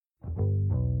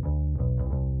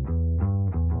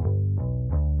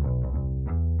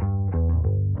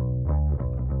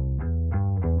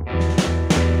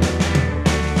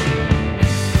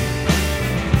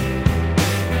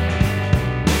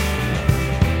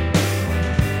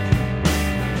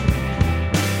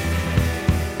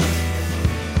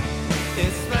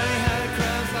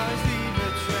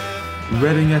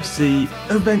Reading FC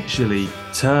eventually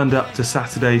turned up to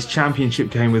Saturday's championship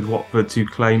game with Watford to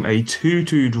claim a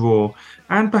 2-2 draw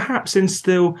and perhaps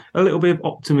instill a little bit of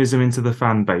optimism into the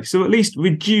fan base, so at least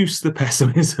reduce the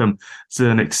pessimism to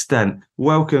an extent.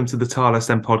 Welcome to the Tireless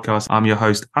End podcast. I'm your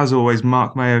host, as always,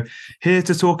 Mark Mayo, here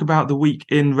to talk about the week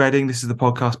in Reading. This is the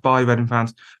podcast by Reading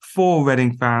fans for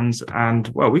Reading fans, and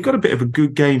well, we've got a bit of a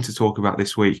good game to talk about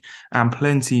this week and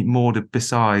plenty more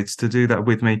besides. To do that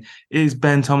with me is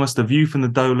Ben Thomas, the View from the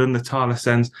Dolan, the Tireless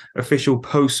End's official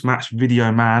post-match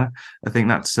video man. I think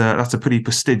that's a pretty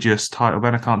prestigious title,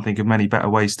 Ben. I can't think of many better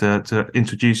ways to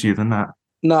introduce you than that.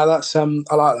 No, that's I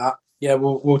like that. Yeah,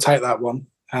 we'll take that one.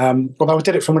 Although I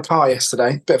did it from the car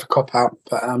yesterday, bit of a cop out,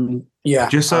 but yeah.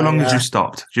 Just so long as you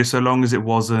stopped, just so long as it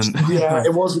wasn't. Yeah,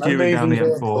 it wasn't a moving down the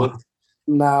vehicle. M4.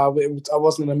 No, I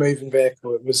wasn't in a moving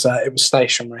vehicle. It was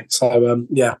stationary. So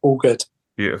yeah, all good.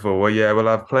 Beautiful. Well, yeah, we'll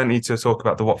have plenty to talk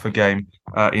about the Watford game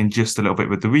in just a little bit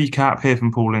with the recap. Hear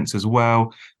from Paul Ince as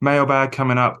well. Mailbag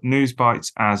coming up, news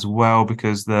bites as well,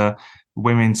 because the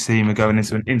women's team are going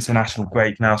into an international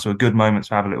break now, so a good moment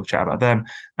to have a little chat about them.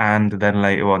 And then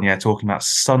later on, talking about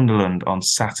Sunderland on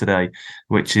Saturday,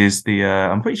 which is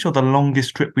I'm pretty sure the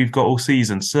longest trip we've got all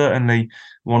season. Certainly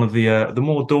one of the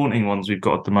more daunting ones we've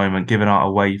got at the moment, given our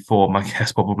away form. I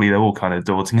guess probably they're all kind of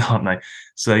daunting, aren't they?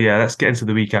 So yeah, let's get into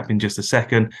the recap in just a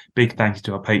second. Big thank you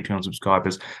to our Patreon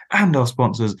subscribers and our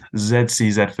sponsors,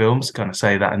 ZCZ Films. Kind of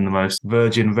say that in the most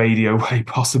Virgin Radio way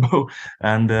possible.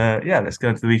 And let's go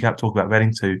into the recap, talk about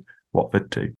Reading 2,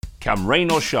 Watford 2. Come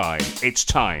rain or shine, it's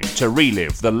time to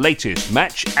relive the latest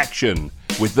match action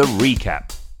with the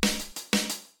recap.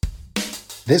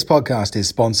 This podcast is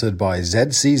sponsored by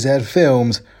ZCZ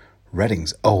Films,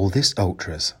 Reading's oldest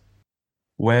ultras.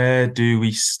 Where do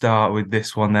we start with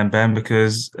this one then, Ben?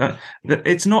 Because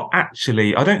it's not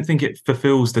actually, I don't think it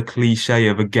fulfills the cliche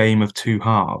of a game of two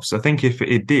halves. I think if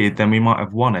it did, then we might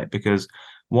have won it, because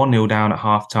 1-0 down at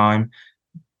half time,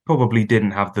 probably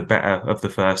didn't have the better of the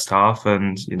first half.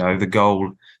 And, the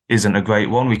goal isn't a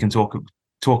great one. We can talk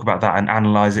about that and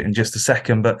analyse it in just a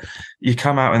second. But you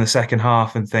come out in the second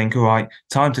half and think, all right,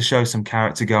 time to show some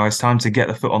character, guys. Time to get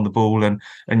the foot on the ball and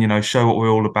show what we're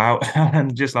all about.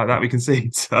 And just like that, we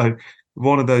concede. So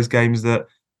one of those games that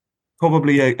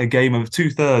probably a game of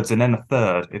 2/3 and then a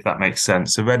third, if that makes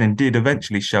sense. So Reading did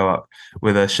eventually show up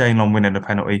with a Shane Long winning a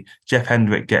penalty, Jeff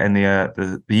Hendrick getting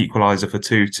the equaliser for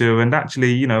 2-2, and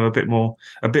actually, a bit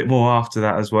more after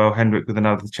that as well. Hendrick with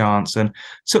another chance and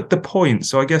took the point.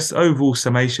 So I guess overall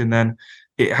summation, then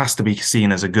it has to be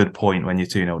seen as a good point when you're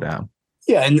 2-0 down.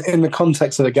 Yeah, in the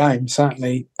context of the game,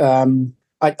 certainly.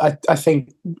 I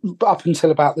think up until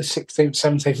about the 16th,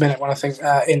 17th minute, when I think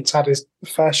Ince had his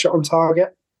first shot on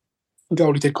target,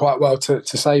 goalie did quite well to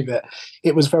save it.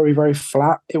 It was very, very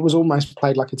flat. It was almost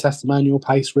played like a testimonial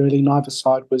pace, really. Neither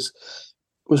side was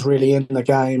really in the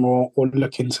game or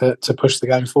looking to push the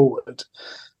game forward.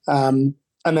 And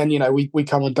then, we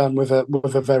come undone with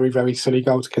a very, very silly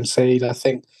goal to concede. I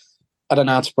think, I don't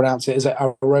know how to pronounce it. Is it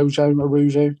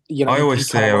Arujo? I always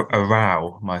say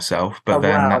Arau myself, but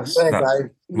then that's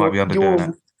might be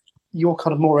underdoing it. You're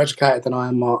kind of more educated than I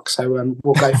am, Mark, so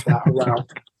we'll go for that, Arau.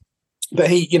 But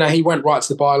he went right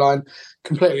to the byline,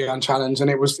 completely unchallenged, and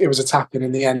it was a tap-in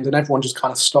the end, and everyone just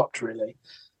kind of stopped, really.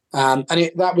 And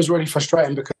that was really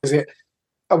frustrating because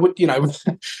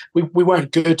we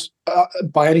weren't good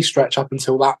by any stretch up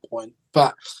until that point.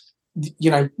 But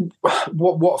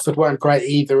Watford weren't great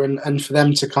either, and for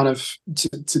them to kind of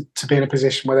to be in a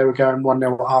position where they were going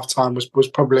 1-0 at half time was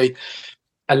probably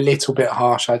a little bit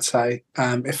harsh, I'd say.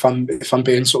 If I'm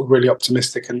being sort of really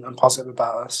optimistic and positive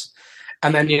about us.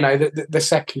 And then, the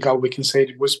second goal we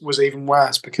conceded was even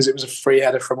worse because it was a free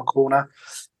header from a corner,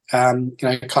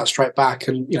 cut straight back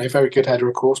and, very good header,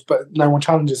 of course, but no one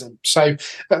challenges him. So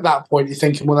at that point, you're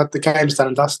thinking, well, the game's done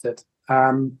and dusted.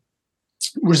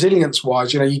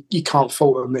 Resilience-wise, you can't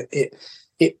fault them.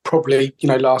 It probably,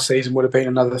 last season would have been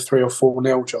another 3 or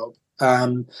 4-0 job.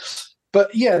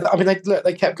 But yeah, I mean,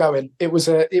 they kept going. It was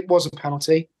a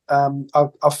penalty.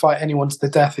 I'll fight anyone to the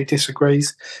death who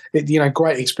disagrees.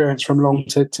 Great experience from Long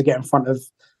to get in front of,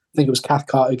 I think it was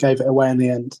Cathcart who gave it away in the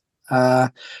end.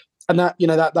 And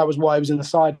that was why he was in the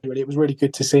side, really. It was really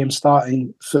good to see him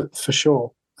starting for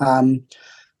sure.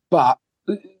 But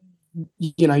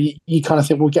you kind of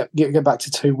think we'll get back to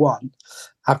 2-1,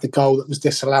 have the goal that was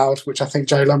disallowed, which I think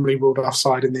Joe Lumley ruled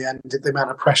offside in the end. The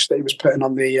amount of pressure that he was putting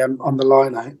on the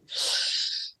line.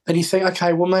 And you think,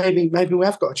 okay, well, maybe we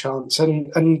have got a chance.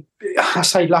 And I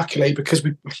say luckily because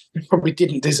we probably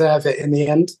didn't deserve it in the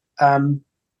end.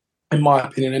 In my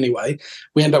opinion, anyway,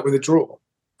 we end up with a draw.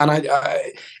 And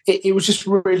it was just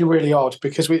really, really odd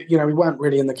because we weren't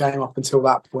really in the game up until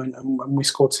that point, and we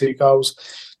scored 2 goals,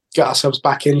 get ourselves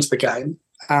back into the game.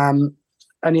 And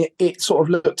it sort of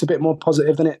looked a bit more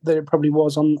positive than it probably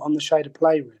was on the shade of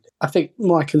play, really. I think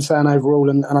my concern overall,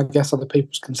 and I guess other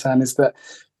people's concern, is that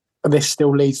this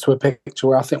still leads to a picture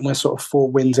where I think we're sort of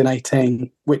 4 wins in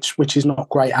 18, which is not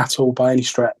great at all by any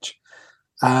stretch.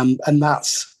 And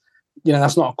that's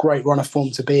not a great run of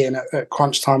form to be in at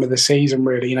crunch time of the season,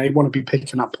 really. You want to be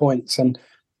picking up points. And,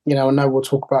 I know we'll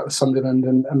talk about the Sunderland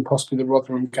and possibly the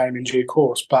Rotherham game in due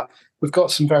course, but we've got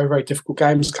some very, very difficult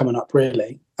games coming up,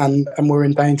 really. And we're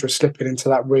in danger of slipping into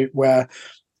that route where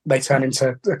they turn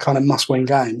into a kind of must-win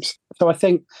games. So I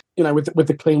think, with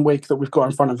the clean week that we've got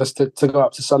in front of us to go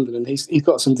up to Sunderland, he's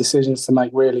got some decisions to make,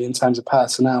 really, in terms of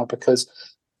personnel, because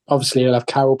obviously he'll have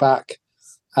Carroll back.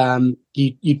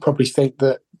 You'd probably think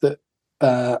that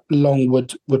Long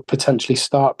would potentially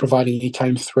start, providing he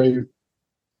came through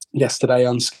yesterday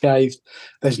unscathed.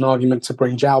 There's an argument to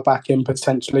bring Zhao back in,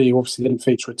 potentially. He obviously didn't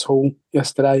feature at all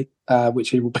yesterday, which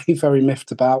he will be very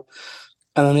miffed about.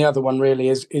 And then the other one really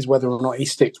is whether or not he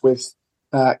sticks with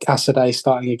Cassidy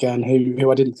starting again,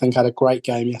 who I didn't think had a great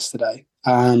game yesterday.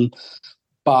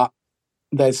 But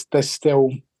there's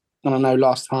still, and I know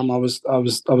last time I was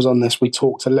on this, we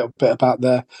talked a little bit about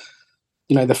the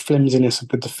flimsiness of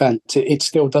the defence. It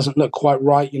still doesn't look quite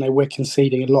right. We're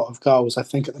conceding a lot of goals. I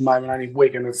think at the moment only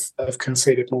Wigan have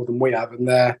conceded more than we have, and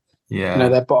they're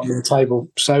bottom of the table.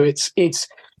 So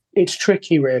it's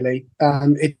tricky, really.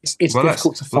 It's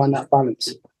difficult to find that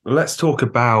balance. Let's talk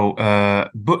about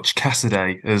Butch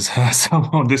Cassidy, as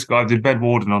someone described him. Ben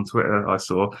Warden on Twitter, I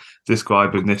saw,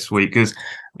 describe him this week. Because,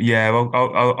 I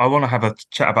want to have a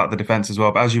chat about the defence as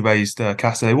well. But as you raised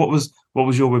Cassidy, what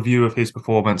was your review of his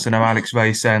performance? I know Alex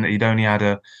Ray saying that he'd only had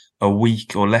a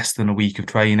week or less than a week of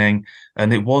training,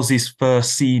 and it was his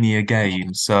first senior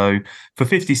game. So for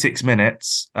 56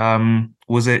 minutes,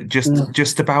 was it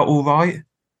just about all right?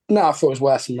 No, I thought it was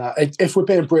worse than that. If we're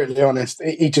being brutally honest,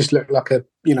 he just looked like a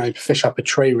fish up a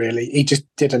tree, really. He just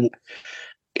didn't.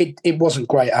 It wasn't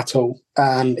great at all.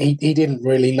 He didn't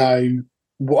really know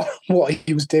what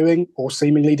he was doing, or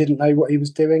seemingly didn't know what he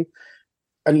was doing.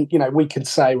 And we can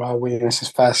say, well, this is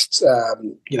his first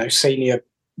senior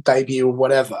debut or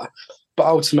whatever. But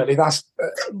ultimately, that's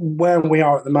where we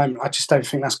are at the moment. I just don't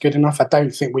think that's good enough. I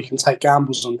don't think we can take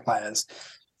gambles on players.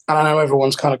 And I know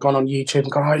everyone's kind of gone on YouTube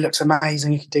and gone, oh, he looks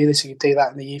amazing, you could do this, you could do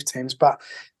that in the youth teams. But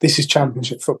this is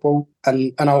Championship football.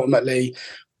 And ultimately,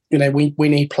 we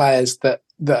need players that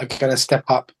are going to step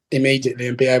up immediately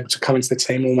and be able to come into the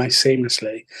team almost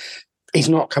seamlessly. He's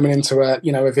not coming into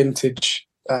a vintage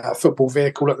football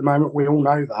vehicle at the moment. We all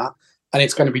know that. And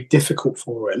it's going to be difficult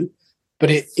for him. But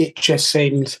it just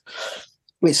seemed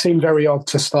very odd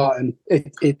to start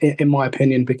in my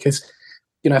opinion, because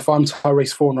if I'm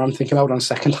Tyrese Forner, I'm thinking, hold on a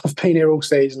second, I've been here all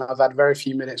season, I've had very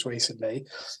few minutes recently,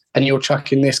 and you're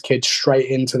chucking this kid straight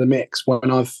into the mix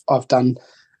when I've done,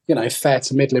 fair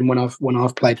to middling when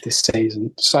I've played this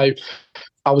season. So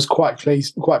I was quite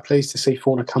pleased to see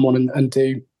Forner come on and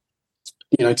do,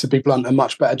 to be blunt, a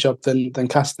much better job than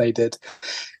Cassidy did.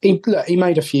 He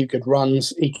made a few good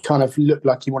runs. He kind of looked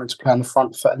like he wanted to play on the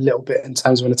front foot a little bit in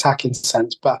terms of an attacking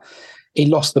sense, but he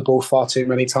lost the ball far too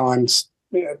many times.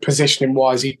 Positioning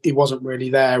wise, he wasn't really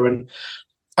there, and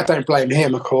I don't blame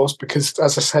him, of course, because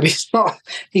as I said,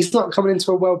 he's not coming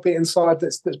into a well-beaten side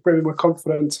that's brimming with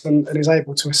confidence and is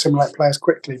able to assimilate players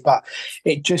quickly. But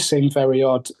it just seemed very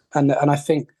odd, and I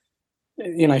think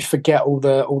forget all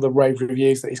the rave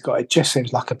reviews that he's got. It just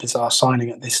seems like a bizarre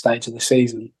signing at this stage of the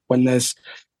season when there's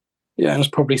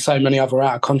probably so many other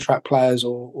out of contract players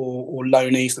or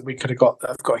loanees that we could have got that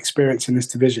have got experience in this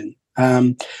division.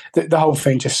 The whole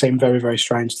thing just seemed very, very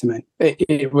strange to me.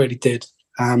 It really did.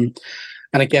 And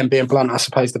again, being blunt, I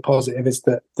suppose the positive is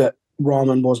that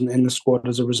Rahman wasn't in the squad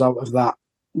as a result of that.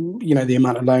 The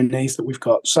amount of loanees that we've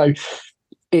got. So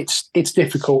it's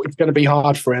difficult. It's going to be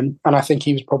hard for him. And I think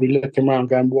he was probably looking around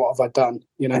going, what have I done?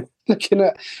 Looking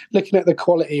at the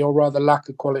quality, or rather lack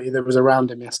of quality, that was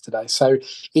around him yesterday. So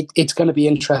it's going to be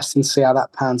interesting to see how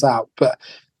that pans out. But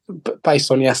based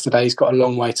on yesterday, he's got a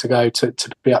long way to go to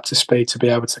be up to speed to be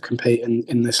able to compete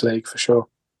in this league for sure.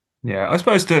 Yeah, I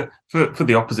suppose for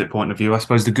the opposite point of view, I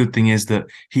suppose the good thing is that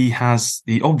he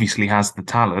obviously has the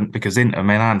talent, because Inter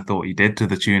Milan thought he did to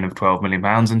the tune of £12 million,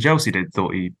 and Chelsea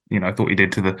thought he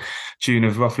did to the tune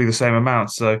of roughly the same amount.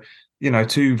 So,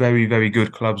 two very, very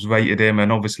good clubs rated him,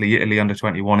 and obviously Italy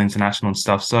under-21 international and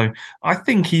stuff. So I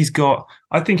think he's got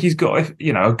a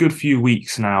good few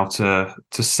weeks now to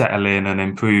settle in and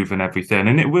improve and everything.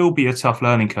 And it will be a tough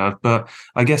learning curve, but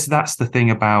I guess that's the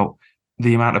thing about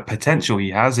the amount of potential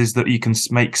he has is that he can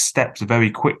make steps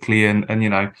very quickly and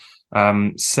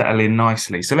settle in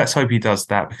nicely. So let's hope he does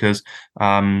that, because we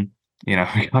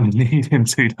kind of need him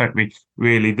to, don't we?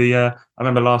 Really, I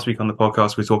remember last week on the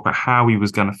podcast we talked about how he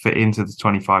was going to fit into the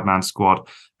 25-man squad.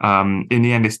 In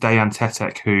the end, it's Dejan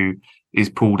Tetek who is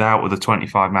pulled out of the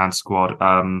 25-man squad.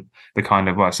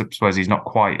 I suppose he's not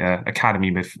quite an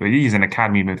academy midfielder. He's an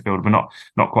academy midfielder, but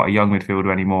not quite a young midfielder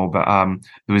anymore. But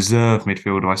the reserve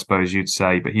midfielder, I suppose you'd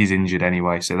say. But he's injured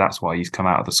anyway, so that's why he's come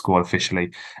out of the squad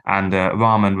officially. And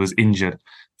Rahman was injured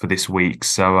for this week.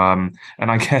 So, and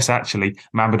I guess actually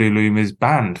Mamadou Loum is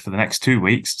banned for the next 2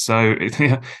 weeks. So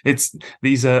it's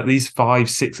these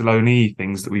 5-6 loanee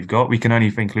things that we've got. We can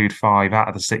only include 5 out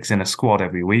of the 6 in a squad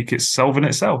every week. It's solving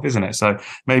itself, isn't it? So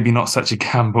maybe not such a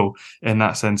gamble in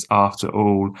that sense after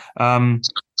all. And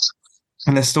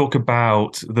let's talk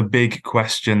about the big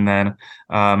question then.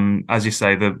 As you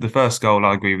say, the first goal,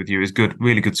 I agree with you, is good,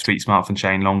 really good street smart from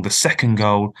Shane Long. The second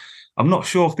goal, I'm not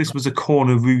sure if this was a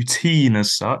corner routine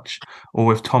as such,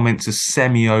 or if Tom Ince has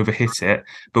semi-overhit it.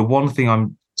 But one thing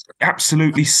I'm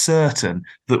absolutely certain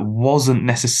that wasn't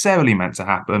necessarily meant to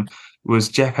happen was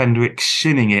Jeff Hendrick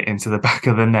shinning it into the back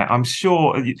of the net. I'm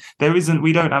sure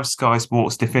we don't have Sky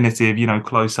Sports definitive,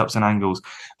 close-ups and angles,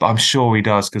 but I'm sure he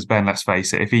does, because Ben, let's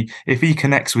face it, if he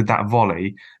connects with that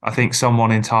volley, I think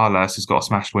someone in Tylehurst has got a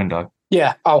smashed window.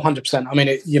 Yeah, 100%. I mean,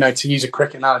 to use a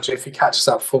cricket analogy, if he catches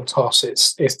that full toss,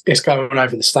 it's going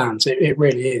over the stands. It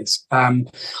really is.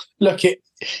 Look,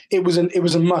 it was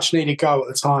a much needed goal at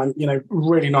the time.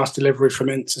 Really nice delivery from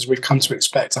Ince, as we've come to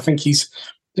expect. I think he's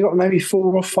got maybe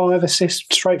 4 or 5 assists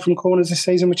straight from corners this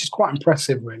season, which is quite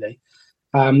impressive, really.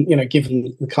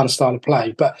 Given the kind of style of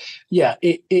play. But yeah,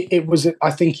 it was.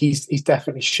 I think he's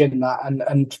definitely shinned that,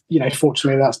 and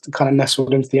fortunately that's kind of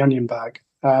nestled into the onion bag.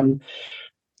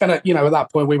 And at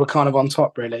that point we were kind of on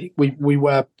top, really. We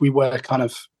were kind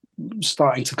of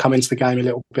starting to come into the game a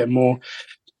little bit more.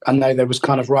 I know there was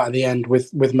kind of right at the end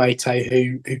with Meite,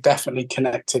 who definitely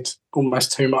connected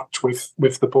almost too much with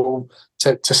the ball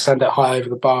to send it high over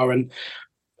the bar. And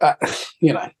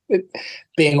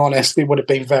being honest, it would have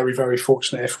been very, very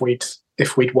fortunate if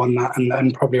we'd won that,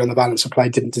 and probably on the balance of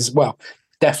play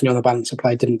definitely on the balance of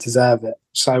play didn't deserve it.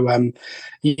 So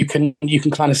you can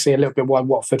kind of see a little bit why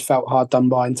Watford felt hard done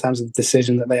by in terms of the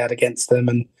decision that they had against them,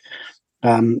 and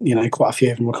quite a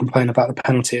few of them were complaining about the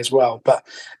penalty as well. But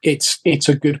it's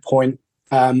a good point.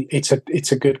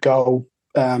 It's a good goal,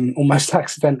 almost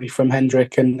accidentally from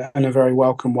Hendrick, and a very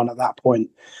welcome one at that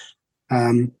point.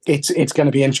 It's going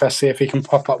to be interesting if he can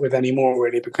pop up with any more,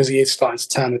 really, because he is starting to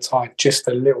turn the tide just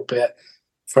a little bit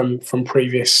from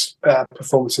previous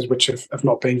performances, which have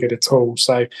not been good at all.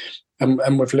 So,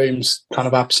 and with Loom's kind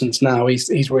of absence now,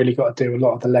 he's really got to do a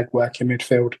lot of the legwork in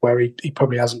midfield where he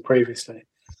probably hasn't previously.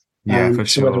 Yeah, for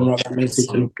sure. So whether or not that means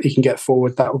he can get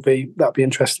forward, that'll be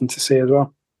interesting to see as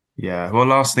well. Yeah, well,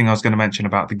 last thing I was going to mention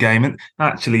about the game, and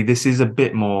actually this is a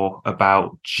bit more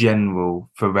about general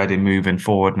for Reading moving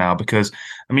forward now, because,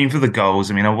 for the goals,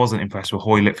 I wasn't impressed with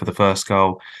Hoylett for the first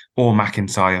goal or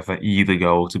McIntyre for either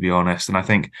goal, to be honest. And I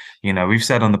think, we've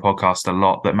said on the podcast a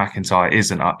lot that McIntyre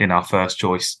isn't in our first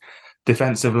choice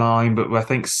defensive line, but I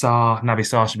think Naby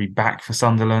Sarr should be back for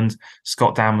Sunderland.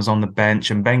 Scott Dan was on the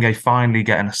bench, and Benge finally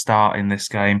getting a start in this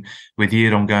game with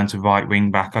Yiadom going to right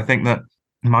wing back. I think that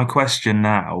my question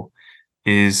now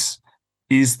is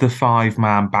the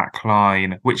 5-man back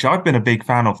line, which I've been a big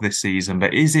fan of this season,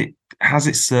 but has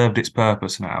it served its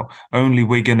purpose now? Only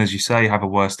Wigan, as you say, have a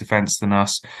worse defence than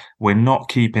us. We're not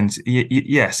keeping...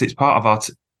 yes, it's part of our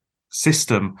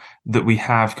system that we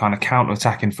have kind of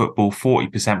counter-attacking football,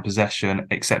 40% possession,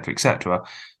 etc., etc.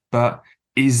 But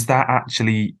is that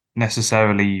actually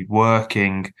necessarily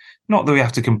working? Not that we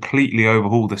have to completely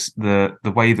overhaul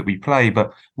the way that we play,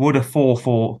 but would a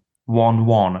 4-4-1-1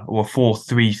 or a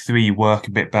 4-3-3 work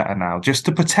a bit better now, just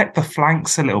to protect the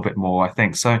flanks a little bit more, I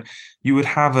think. So you would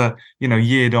have a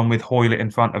Yiadom with Hoylett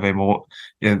in front of him, or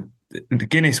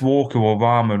Guinness Walker or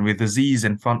Rahman with Aziz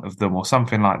in front of them, or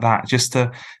something like that, just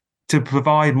to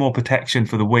provide more protection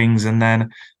for the wings. And then,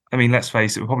 let's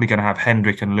face it, we're probably going to have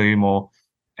Hendrick and Loom, or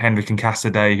Hendrick and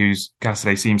Cassidy,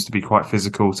 Cassidy seems to be quite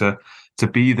physical, to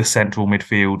be the central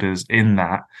midfielders in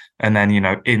that. And then,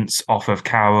 Ince off of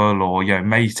Carroll, or,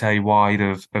 Meite wide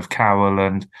of Carroll,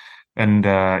 and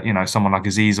someone like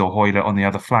Aziz or Hoylett on the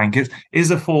other flank.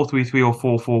 Is a 4-3-3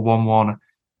 or 4-4-1-1, I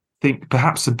think,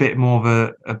 perhaps a bit more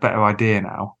of a better idea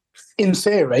now? In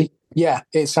theory, yeah,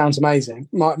 it sounds amazing.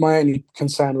 My only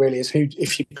concern really is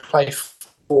if you play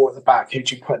 4 at the back, who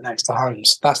do you put next to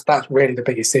Holmes? That's really the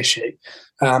biggest issue.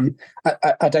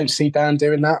 I don't see Dan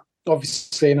doing that.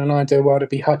 Obviously, in an ideal world, it'd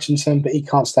be Hutchinson, but he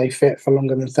can't stay fit for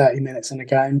longer than 30 minutes in a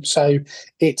game. So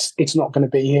it's not going to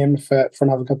be him for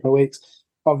another couple of weeks.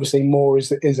 Obviously, Moore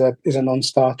is a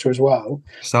non-starter as well.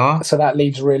 Sarr? So that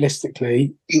leaves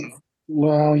realistically,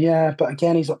 well, yeah, but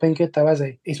again, he's not been good though, has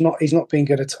he? He's not been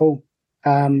good at all.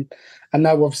 I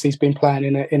know obviously he's been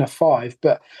playing in a 5,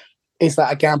 but is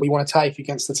that a gamble you want to take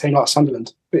against a team like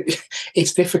Sunderland?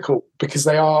 It's difficult because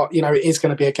they are, it is going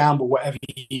to be a gamble whatever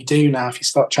you do now if you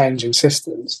start changing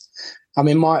systems. I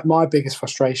mean, my biggest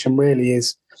frustration really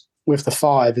is with the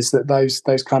 5 is that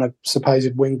those kind of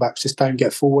supposed wing backs just don't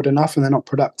get forward enough and they're not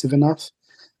productive enough.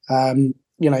 The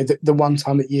one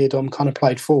time that Yiadom kind of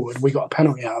played forward, we got a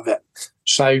penalty out of it.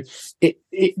 So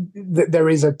there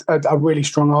is a really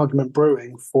strong argument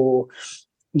brewing for,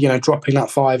 dropping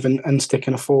that 5 and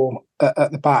sticking a 4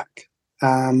 at the back.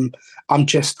 I'm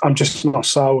just not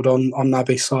sold on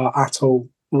Naby Sarr at all,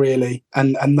 really.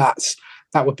 And that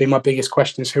would be my biggest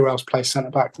question is who else plays centre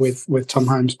back with Tom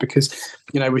Holmes, because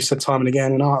we said time and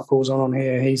again in articles on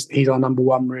here he's our number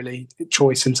one really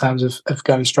choice in terms of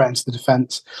going straight into the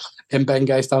defence.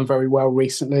 Mbenge's done very well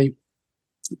recently,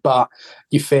 but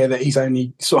you fear that he's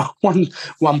only sort of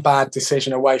one bad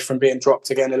decision away from being dropped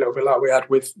again, a little bit like we had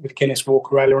with Guinness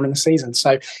Walker earlier on in the season.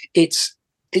 So it's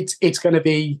going to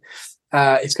be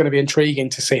intriguing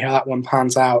to see how that one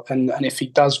pans out, and if he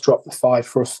does drop the 5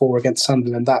 for a 4 against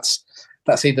Sunderland, that's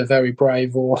either very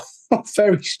brave or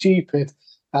very stupid.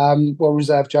 We'll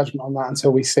reserve judgment on that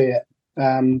until we see it.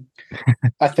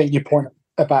 I think your point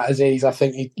about Aziz, I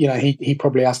think he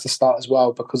probably has to start as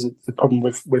well, because the problem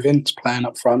with Ince playing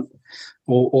up front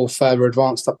or further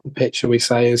advanced up the pitch, shall we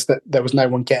say, is that there was no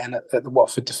one getting at the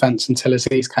Watford defence until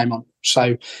Aziz came on.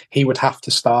 So he would have to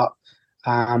start.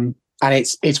 And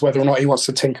it's whether or not he wants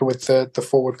to tinker with the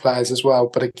forward players as well.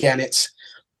 But again, it's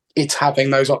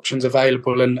having those options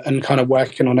available and kind of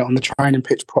working on it on the training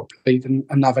pitch properly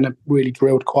and having it really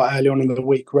drilled quite early on in the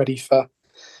week, ready for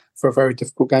a very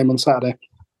difficult game on Saturday.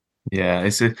 Yeah,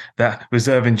 it's that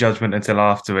reserving judgment until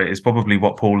after it is probably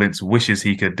what Paul Ince wishes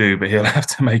he could do, but he'll have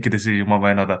to make a decision one way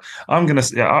or another. I'm gonna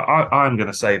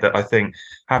say that I think,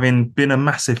 having been a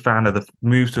massive fan of the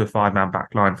move to a 5-man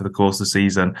backline for the course of the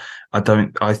season,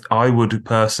 I would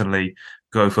personally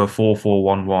go for a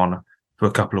 4-4-1-1 for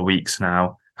a couple of weeks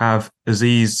now. Have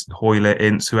Aziz, Hoyle,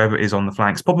 Ince, whoever it is on the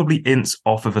flanks, probably Ince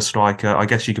off of a striker. I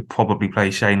guess you could probably play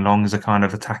Shane Long as a kind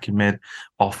of attacking mid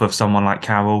off of someone like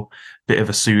Carroll. Bit of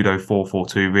a pseudo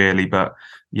 4-4-2 really. But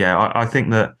yeah, I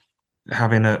think that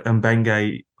having a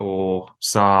Mbenge or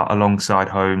Sarr alongside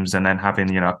Holmes and then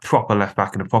having, a proper left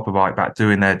back and a proper right back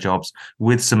doing their jobs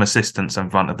with some assistance in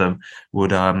front of them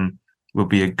would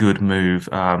be a good move,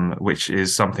 which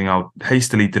is something I'll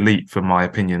hastily delete from my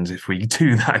opinions if we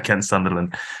do that against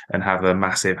Sunderland and have a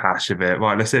massive hash of it.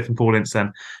 Right, let's hear from Paul Ince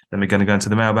then we're going to go into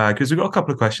the mailbag, because we've got a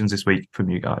couple of questions this week from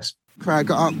you guys. Crowd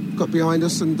got up, got behind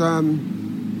us, and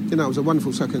it was a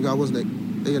wonderful second goal, wasn't it?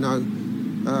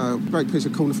 Great piece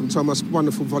of corner from Thomas,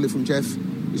 wonderful volley from Jeff.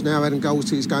 He's now adding goals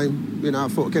to his game. I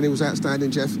thought again he was outstanding,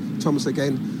 Jeff. Thomas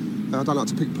again. I don't like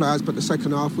to pick players, but the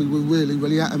second half we were really,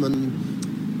 really at him, and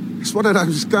it's one of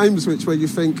those games where you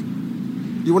think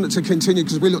you want it to continue,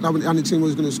 because we looked like the only team who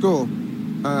was going to score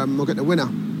or get the winner.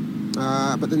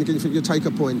 But then again, you think you take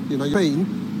a point. Your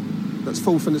team that's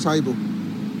fourth in the table.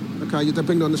 Okay, you're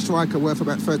depending on the striker worth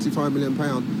about £35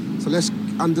 million. So let's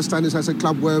understand this as a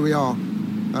club where we are,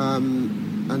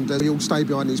 and we all stay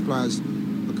behind these players.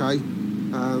 Okay,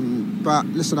 but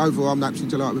listen, overall, I'm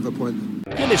absolutely delighted with a point.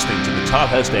 You're listening to the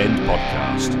Tilehurst End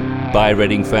podcast by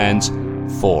Reading fans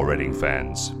for Reading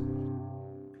fans.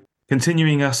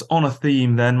 Continuing us on a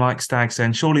theme then, Mike Stagg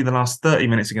saying, surely the last 30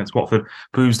 minutes against Watford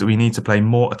proves that we need to play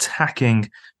more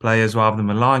attacking players rather than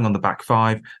relying on the back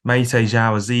 5. Mate,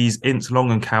 Zhao, Aziz, Ince,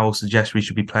 Long and Carroll suggest we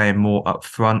should be playing more up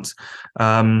front.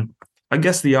 I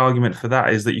guess the argument for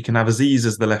that is that you can have Aziz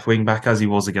as the left wing back, as he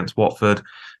was against Watford,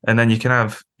 and then you can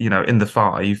have, in the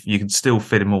 5, you can still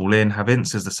fit him all in, have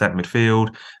Ince as the centre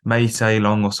midfield, Mate,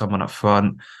 Long or someone up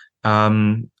front.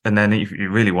 And then if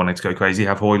you really wanted to go crazy,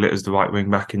 have Hoylett as the right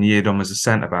wing back and Yiadom as a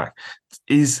centre back.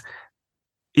 Is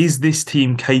this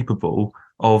team capable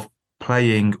of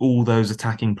playing all those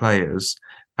attacking players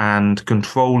and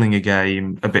controlling a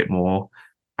game a bit more,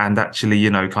 and actually,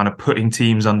 kind of putting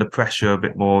teams under pressure a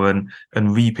bit more and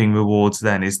reaping rewards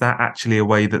then? Is that actually a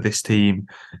way that this team,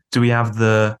 do we have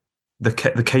the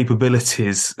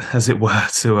capabilities, as it were,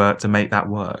 to make that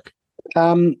work?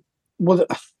 That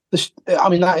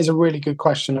is a really good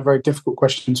question, a very difficult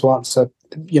question to answer,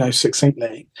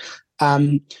 succinctly.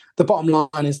 The bottom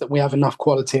line is that we have enough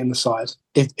quality in the side,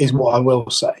 is what I will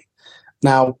say.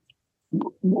 Now,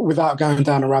 without going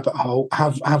down a rabbit hole,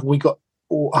 have we got,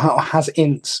 or has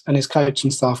Ince and his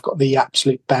coaching staff got the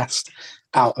absolute best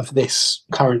out of this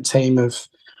current team of,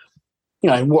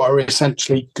 what are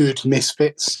essentially good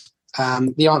misfits?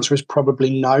 The answer is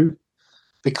probably no,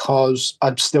 because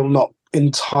I'm still not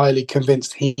entirely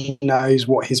convinced he knows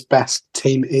what his best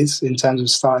team is in terms of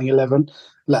starting 11,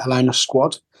 let alone a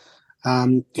squad.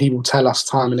 He will tell us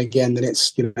time and again that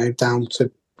it's down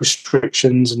to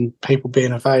restrictions and people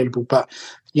being available, but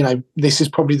this is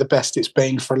probably the best it's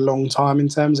been for a long time in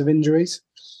terms of injuries.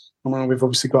 And we've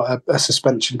obviously got a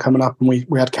suspension coming up, and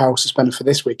we had Carroll suspended for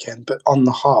this weekend. But on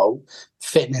the whole,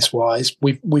 fitness wise,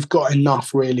 we've got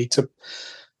enough really to,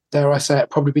 dare I say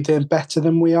it, probably be doing better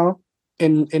than we are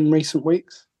in recent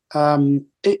weeks. In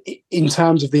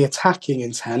terms of the attacking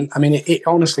intent, I mean, it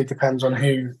honestly depends on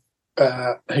who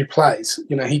plays.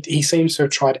 He seems to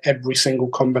have tried every single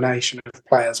combination of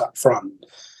players up front,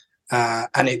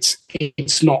 and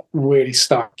it's not really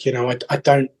stuck. I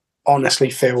don't honestly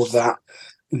feel that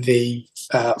the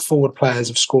forward players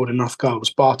have scored enough goals,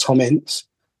 bar Tom Ince.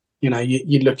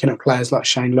 You're looking at players like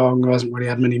Shane Long, who hasn't really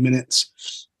had many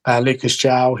minutes, Lucas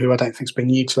João, who I don't think's been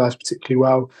utilised particularly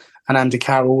well, and Andy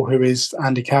Carroll, who is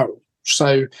Andy Carroll.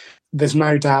 So there's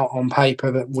no doubt on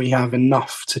paper that we have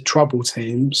enough to trouble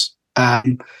teams.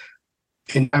 In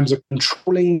terms of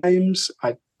controlling games,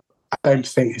 I don't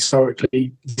think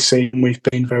historically this season we've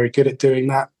been very good at doing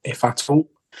that, if at all.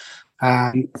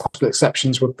 Possible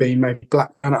exceptions would be maybe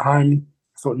Blackburn at home.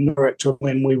 I thought Norwich would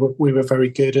win. We were very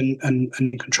good and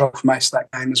in control for most of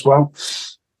that game as well.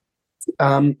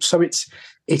 So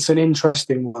it's an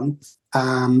interesting one.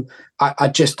 I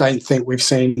just don't think we've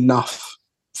seen enough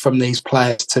from these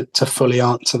players to fully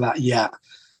answer that yet.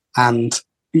 And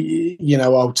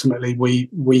ultimately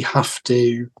we have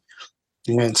to.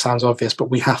 It sounds obvious,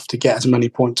 but we have to get as many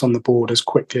points on the board as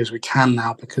quickly as we can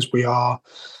now, because we are.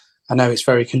 I know it's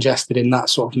very congested in that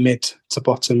sort of mid to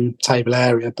bottom table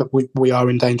area, but we are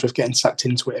in danger of getting sucked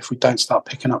into it if we don't start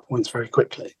picking up points very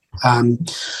quickly.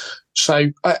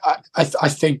 So I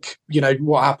think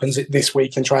what happens this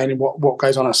week in training, what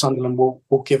goes on at Sunderland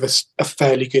will give us a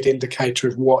fairly good indicator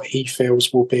of what he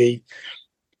feels will be.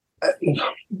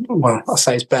 Well, I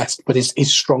say his best, but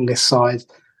his strongest side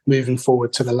moving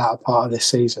forward to the latter part of this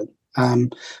season.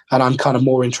 And I'm kind of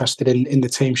more interested in the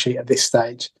team sheet at this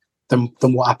stage than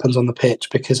what happens on the pitch,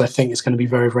 because I think it's going to be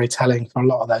very, very telling for a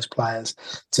lot of those players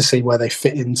to see where they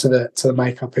fit into the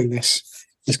makeup in this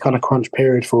kind of crunch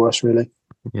period for us, really.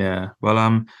 Yeah, well,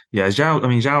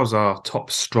 João's our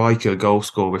top striker goal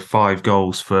scorer with 5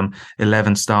 goals from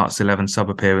 11 starts, 11 sub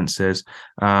appearances.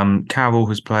 Carroll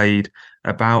has played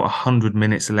about 100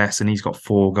 minutes less, and he's got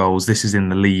 4 goals. This is in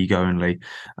the league only.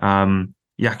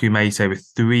 Yakou Mate with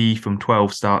 3 from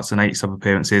 12 starts and 8 sub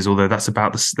appearances, although that's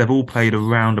they've all played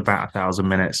around about 1,000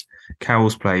 minutes.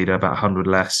 Carroll's played about 100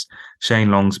 less. Shane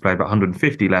Long's played about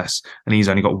 150 less, and he's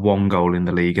only got 1 goal in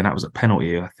the league, and that was a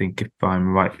penalty, I think, if I'm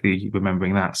rightly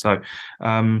remembering that. So,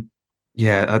 I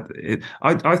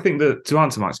think that to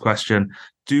answer Mike's question,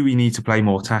 do we need to play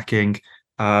more attacking?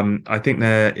 I think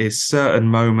there is certain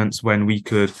moments when we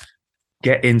could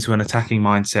get into an attacking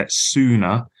mindset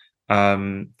sooner.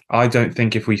 I don't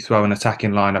think if we throw an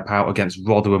attacking lineup out against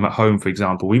Rotherham at home, for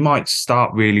example, we might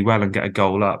start really well and get a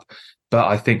goal up, but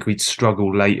I think we'd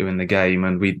struggle later in the game,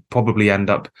 and we'd probably end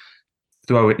up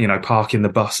parking the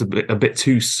bus a bit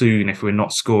too soon if we're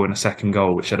not scoring a second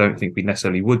goal, which I don't think we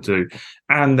necessarily would do.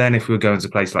 And then if we were going to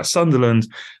a place like Sunderland,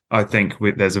 I think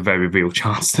there's a very real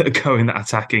chance that going that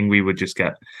attacking, we would just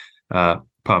get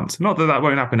pumped. Not that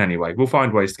won't happen anyway. We'll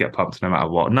find ways to get pumped no matter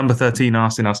what. Number 13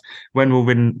 asking us, when will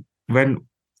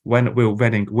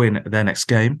Reading win their next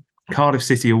game? Cardiff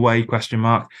City away, ? That's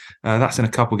in a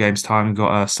couple games' time. We've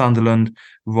got Sunderland,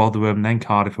 Rotherham, then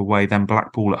Cardiff away, then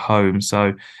Blackpool at home.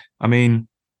 So, I mean,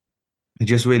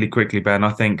 just really quickly, Ben,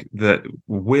 I think that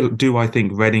I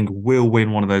think Reading will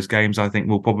win one of those games? I think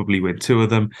we'll probably win 2 of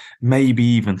them, maybe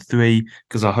even 3,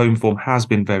 because our home form has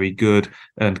been very good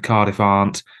and Cardiff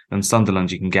aren't, and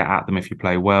Sunderland, you can get at them if you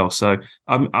play well. So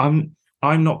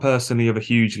I'm not personally of a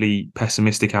hugely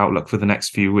pessimistic outlook for the next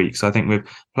few weeks. I think we're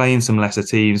playing some lesser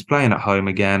teams, playing at home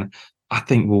again. I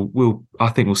think we'll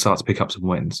start to pick up some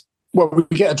wins. Well,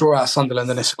 we get a draw out of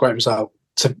Sunderland, and it's a great result.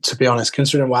 To be honest,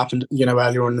 considering what happened,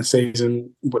 earlier on in the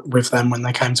season with them when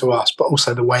they came to us, but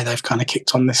also the way they've kind of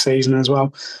kicked on this season as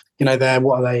well. They're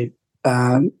 9th,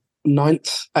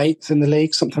 8th in the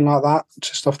league, something like that,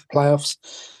 just off the playoffs.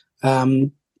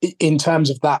 In terms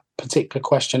of that particular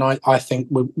question, I think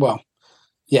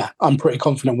I'm pretty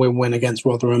confident we'll win against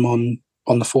Rotherham on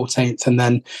the 14th, and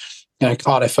then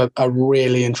Cardiff are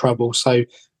really in trouble. So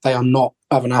they are not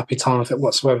have an happy time with it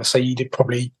whatsoever. So you did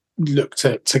probably look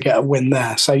to get a win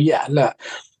there. So yeah, look,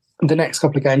 the next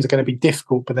couple of games are going to be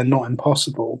difficult, but they're not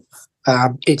impossible.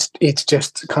 It's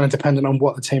just kind of dependent on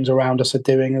what the teams around us are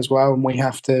doing as well, and we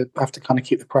have to kind of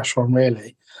keep the pressure on,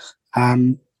 really.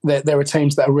 There are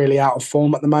teams that are really out of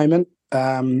form at the moment.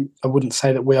 I wouldn't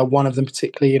say that we are one of them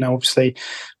particularly. Obviously,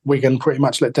 Wigan pretty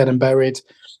much look dead and buried.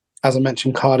 As I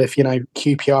mentioned, Cardiff,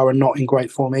 QPR are not in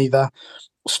great form either.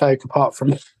 Stoke, apart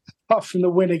from the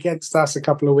win against us a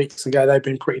couple of weeks ago, they've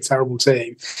been a pretty terrible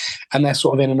team, and they're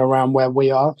sort of in and around where we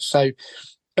are. So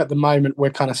at the moment, we're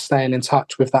kind of staying in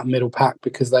touch with that middle pack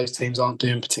because those teams aren't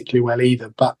doing particularly well either.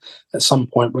 But at some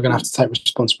point, we're going to have to take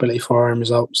responsibility for our own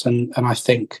results, and I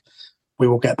think we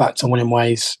will get back to winning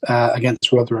ways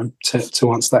against Rotherham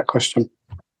to answer that question.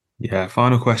 Yeah,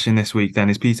 final question this week then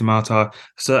is Peter Martyr.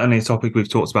 Certainly a topic we've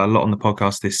talked about a lot on the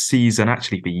podcast this season,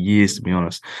 actually for years, to be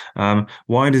honest.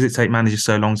 Why does it take managers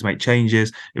so long to make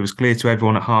changes? It was clear to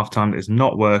everyone at halftime that it's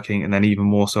not working, and then even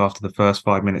more so after the first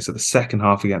 5 minutes of the second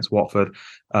half against Watford.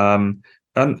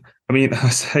 And I mean, I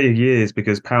say years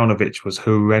because Paunovic was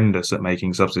horrendous at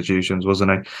making substitutions,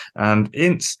 wasn't he? And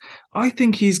Ince, I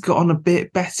think he's gotten a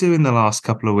bit better in the last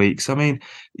couple of weeks. I mean,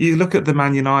 you look at the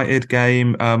Man United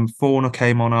game, Forner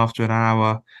came on after an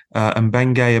hour, and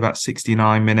Bengay about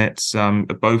 69 minutes.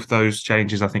 Both those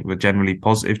changes, I think, were generally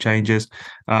positive changes.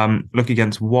 Look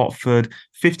against Watford,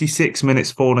 56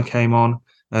 minutes Forner came on,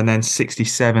 and then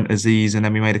 67 Aziz, and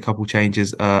then we made a couple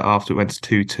changes after it went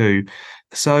to 2-2.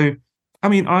 So, I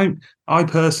mean, I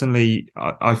personally,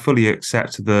 I fully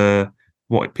accept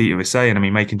what Peter is saying. I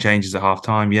mean, making changes at half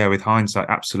time, yeah, with hindsight,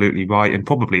 absolutely right. And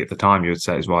probably at the time you would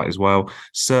say is right as well.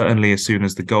 Certainly as soon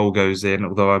as the goal goes in,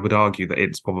 although I would argue that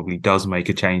Ince probably does make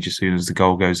a change as soon as the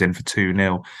goal goes in for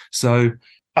 2-0. So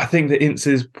I think that Ince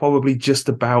is probably just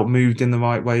about moved in the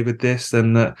right way with this,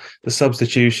 and that the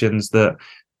substitutions that,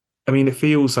 I mean, it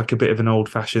feels like a bit of an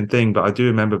old-fashioned thing, but I do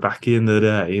remember back in the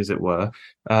day, as it were,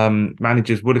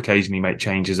 managers would occasionally make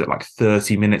changes at like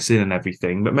 30 minutes in and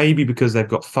everything. But maybe because they've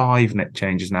got 5 net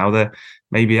changes now, they're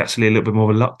maybe actually a little bit more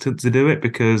reluctant to do it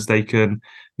because they can,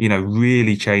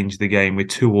 really change the game with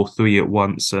 2 or 3 at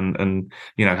once and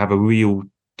have a real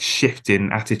shift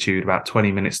in attitude about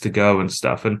 20 minutes to go and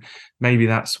stuff. And maybe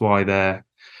that's why they're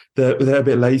a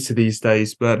bit later these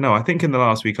days. But no, I think in the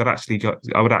last week, I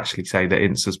would actually say that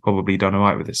Ince has probably done all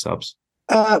right with his subs.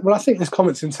 Well, I think this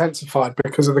comment's intensified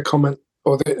because of the comment,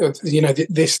 or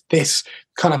this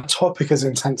kind of topic has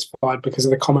intensified because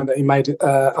of the comment that he made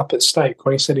up at Stoke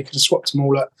when he said he could have swapped them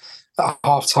all at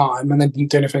half time and then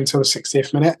didn't do anything until the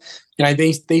 60th minute.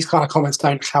 These kind of comments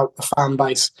don't help the fan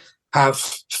base have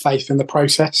faith in the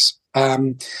process.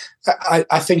 I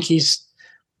think it's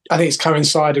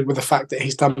coincided with the fact that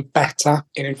he's done better,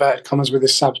 in inverted commas, with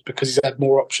his subs because he's had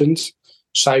more options.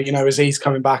 So, Aziz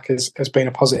coming back has been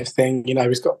a positive thing.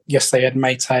 He's got, yesterday he had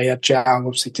Mate, had Jao,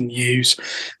 obviously didn't use.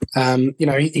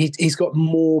 He's got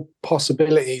more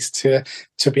possibilities to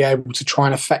be able to try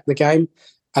and affect the game.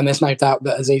 And there's no doubt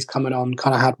that Aziz coming on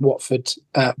kind of had Watford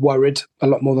worried a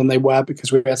lot more than they were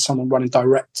because we had someone running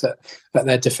direct at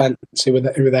their defence who were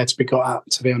there to be got at,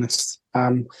 to be honest.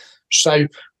 So,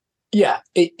 yeah,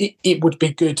 it would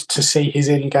be good to see his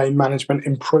in-game management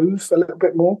improve a little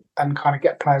bit more and kind of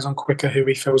get players on quicker who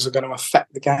he feels are going to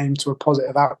affect the game to a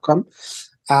positive outcome.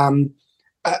 Whether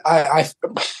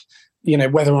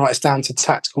or not it's down to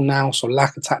tactical nous or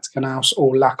lack of tactical nous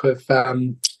or lack of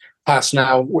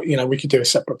personnel, we could do a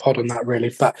separate pod on that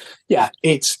really. But yeah,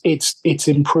 it's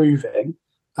improving.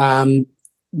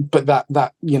 But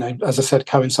that as I said,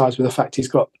 coincides with the fact he's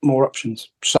got more options.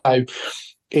 So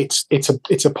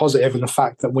it's a positive in the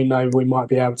fact that we know we might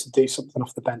be able to do something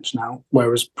off the bench now,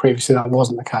 whereas previously that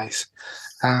wasn't the case.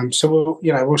 So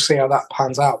we'll see how that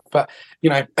pans out. But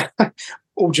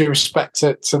all due respect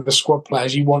to the squad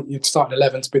players, you want your starting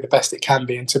 11 to be the best it can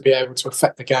be and to be able to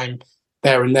affect the game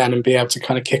there and then and be able to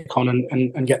kind of kick on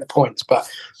and get the points. But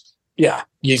yeah,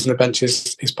 using the bench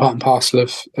is part and parcel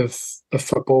of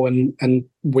football, and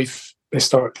we've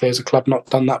historically as a club not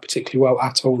done that particularly well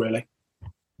at all, really.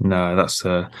 No, that's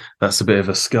a bit of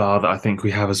a scar that I think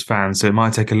we have as fans. So it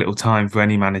might take a little time for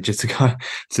any manager to kind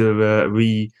of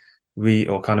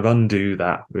or kind of undo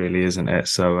that, really, isn't it?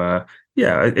 So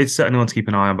yeah, it's certainly one to keep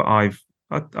an eye on. But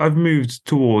I've moved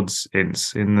towards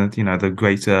Ince in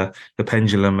the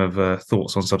pendulum of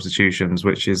thoughts on substitutions,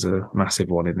 which is a massive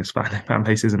one in this fan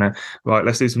base, isn't it? Right,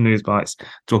 let's do some news bites.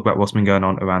 Talk about what's been going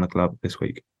on around the club this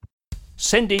week.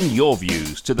 Send in your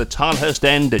views to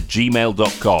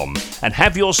thetilehurstend@gmail.com and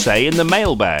have your say in the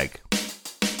mailbag.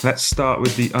 Let's start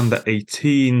with the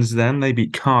under-18s then. They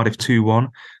beat Cardiff 2-1,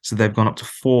 so they've gone up to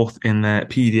 4th in their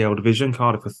PDL division.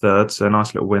 Cardiff are 3rd, so a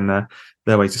nice little win there.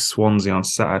 Their way to Swansea on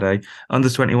Saturday.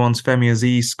 Under-21s, Femi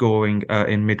Aziz scoring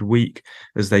in midweek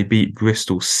as they beat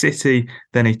Bristol City.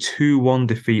 Then a 2-1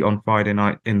 defeat on Friday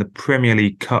night in the Premier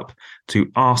League Cup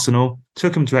to Arsenal.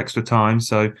 Took them to extra time,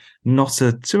 so not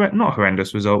a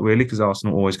horrendous result really, because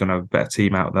Arsenal are always going to have a better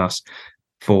team out than us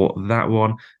for that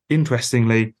one.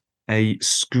 Interestingly, a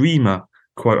screamer,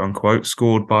 quote unquote,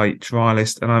 scored by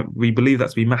trialist, and we believe that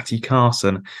to be Matty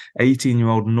Carson,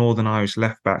 18-year-old Northern Irish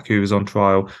left back who was on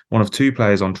trial, one of 2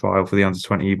 players on trial for the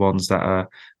under-21s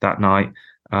that night.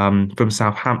 From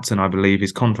Southampton, I believe.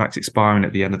 His contract's expiring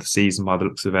at the end of the season by the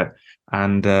looks of it.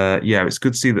 And it's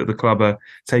good to see that the club are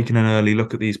taking an early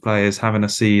look at these players, having a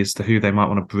see as to who they might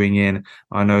want to bring in.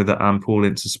 I know that Paul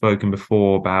Ince has spoken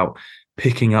before about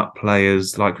picking up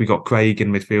players, like we got Craig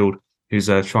in midfield, who's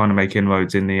trying to make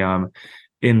inroads in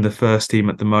the first team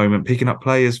at the moment, picking up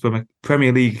players from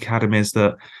Premier League academies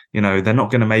that, they're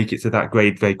not going to make it to that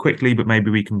grade very quickly, but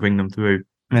maybe we can bring them through.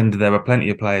 And there are plenty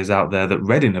of players out there that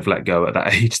Reading have let go at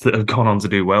that age that have gone on to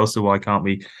do well. So why can't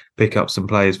we pick up some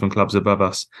players from clubs above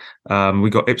us? We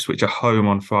got Ipswich at home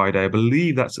on Friday. I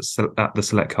believe that's at the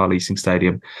Select Car Leasing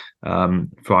Stadium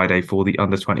Friday for the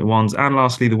under-21s. And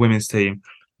lastly, the women's team.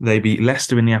 They beat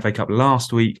Leicester in the FA Cup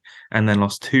last week and then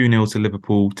lost 2-0 to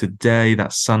Liverpool today.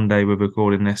 That's Sunday we're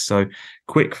recording this. So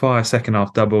quick fire second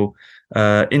half double.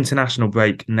 International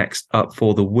break next up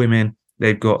for the women.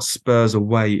 They've got Spurs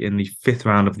away in the 5th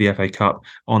round of the FA Cup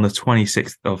on the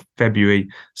 26th of February.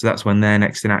 So that's when they're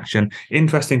next in action.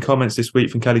 Interesting comments this week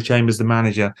from Kelly Chambers, the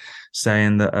manager,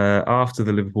 saying that after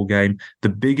the Liverpool game, the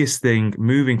biggest thing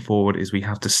moving forward is we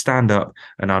have to stand up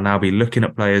and are now be looking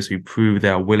at players who prove they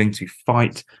are willing to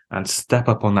fight and step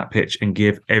up on that pitch and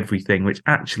give everything, which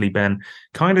actually, Ben,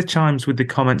 kind of chimes with the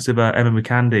comments of Emma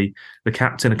McCandy, the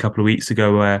captain, a couple of weeks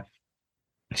ago, where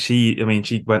she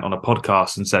went on a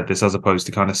podcast and said this as opposed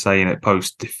to kind of saying it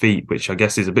post defeat, which I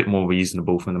guess is a bit more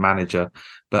reasonable from the manager,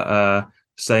 but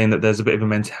saying that there's a bit of a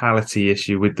mentality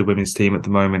issue with the women's team at the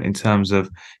moment in terms of,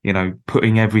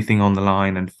 putting everything on the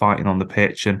line and fighting on the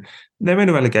pitch. And they're in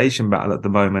a relegation battle at the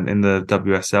moment in the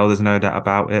WSL. There's no doubt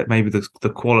about it. Maybe the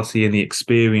quality and the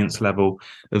experience level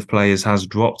of players has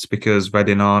dropped because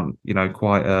Reading aren't,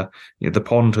 quite the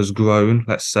pond has grown.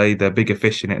 Let's say they're bigger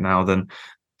fish in it now than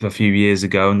a few years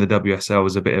ago, and the WSL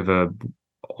was a bit of a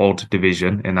odd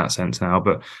division in that sense now.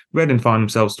 But Reading find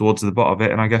themselves towards the bottom of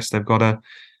it, and I guess they've got to,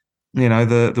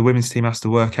 the women's team has to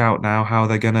work out now how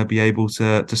they're going to be able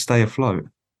to stay afloat.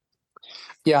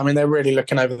 Yeah, they're really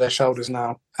looking over their shoulders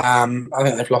now. I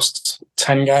think they've lost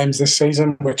 10 games this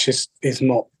season, which is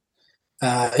not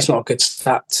it's not a good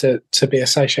stat to be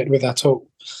associated with at all.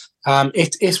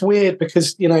 It's weird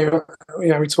because we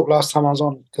talked last time I was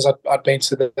on, because I'd been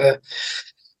to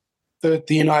the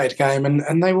United game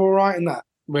and they were all right in that.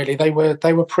 Really, they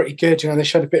were pretty good. They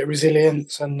showed a bit of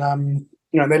resilience and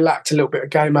they lacked a little bit of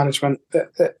game management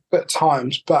at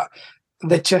times, but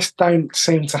they just don't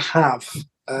seem to have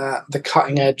the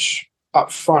cutting edge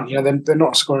up front. They're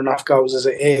not scoring enough goals as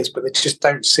it is, but they just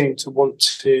don't seem to want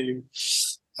to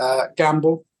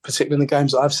gamble, particularly in the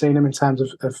games that I've seen them in terms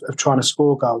of trying to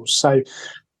score goals. So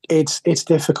it's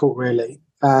difficult, really.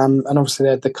 And obviously they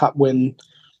had the cup win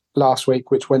last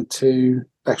week, which went to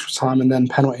extra time and then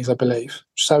penalties, I believe.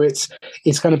 So it's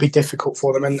going to be difficult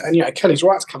for them. And Kelly's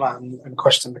right to come out and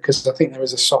question, because I think there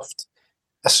is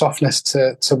a softness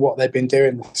to what they've been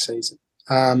doing this season.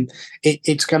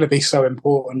 It's going to be so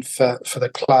important for the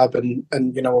club and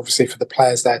obviously for the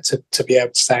players there to be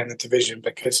able to stay in the division,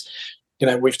 because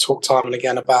we've talked time and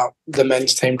again about the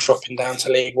men's team dropping down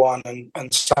to League One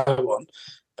and so on.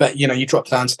 But you drop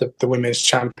down to the women's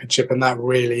championship, and that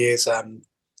really is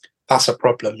that's a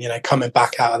problem. Coming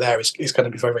back out of there is going to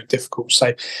be very, very difficult.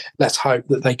 So let's hope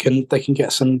that they can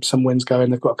get some wins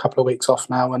going. They've got a couple of weeks off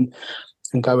now and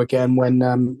go again when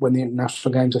the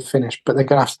international games are finished. But they're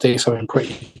going to have to do something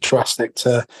pretty drastic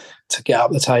to get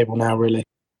up the table now, really.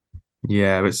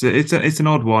 Yeah, it's an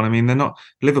odd one. They're not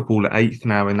Liverpool at 8th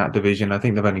now in that division. I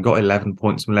think they've only got 11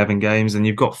 points from 11 games, and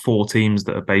you've got 4 teams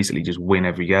that are basically just win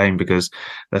every game because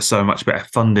they're so much better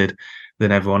funded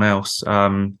than everyone else.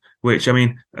 Which,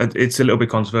 it's a little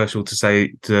bit controversial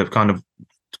to kind of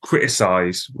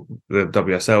criticise the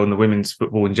WSL and the women's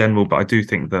football in general, but I do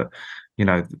think that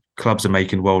clubs are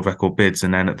making world record bids,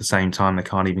 and then at the same time they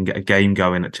can't even get a game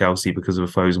going at Chelsea because of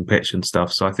a frozen pitch and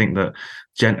stuff. So I think that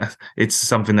it's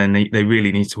something they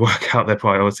really need to work out their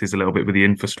priorities a little bit with the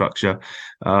infrastructure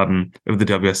of the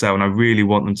WSL, and I really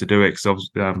want them to do it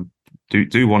because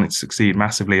do want it to succeed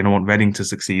massively, and I want Reading to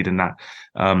succeed in that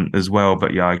as well.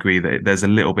 But yeah, I agree that there's a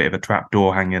little bit of a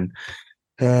trapdoor hanging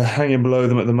below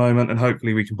them at the moment, and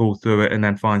hopefully we can pull through it and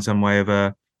then find some way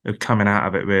of coming out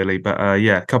of it, really. But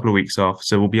yeah, a couple of weeks off,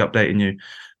 so we'll be updating you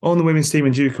on the women's team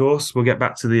in due course. We'll get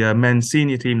back to the men's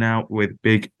senior team now with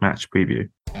big match preview.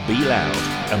 Be loud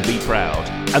and be proud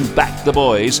and back the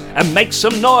boys and make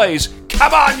some noise.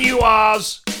 Come on, you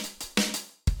Oz!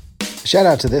 Shout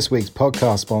out to this week's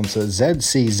podcast sponsor,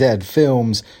 ZCZ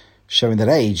Films, showing that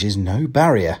age is no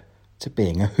barrier to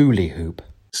being a hula hoop.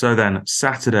 So then,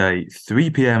 Saturday, 3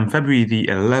 p.m, February the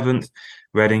 11th,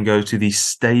 Reading go to the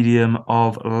Stadium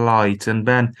of Light. And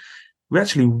Ben, we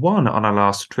actually won on our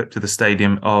last trip to the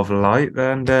Stadium of Light.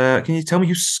 And can you tell me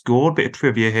who scored? Bit of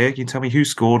trivia here. Can you tell me who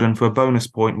scored? And for a bonus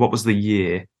point, what was the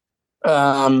year?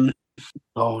 God,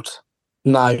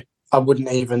 no, I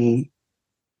wouldn't even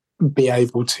be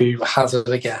able to hazard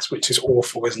a guess, which is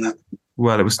awful, isn't it?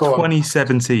 Well, it was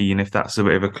 2017, if that's a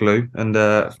bit of a clue. And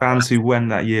fans who went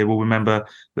that year will remember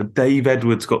that Dave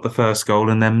Edwards got the first goal,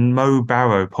 and then Mo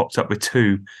Barrow popped up with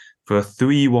 2 for a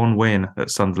 3-1 win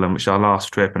at Sunderland, which is our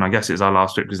last trip. And I guess it's our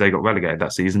last trip because they got relegated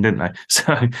that season, didn't they?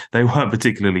 So they weren't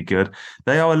particularly good.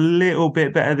 They are a little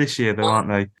bit better this year, though, aren't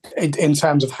they? In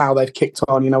terms of how they've kicked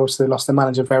on, obviously they lost their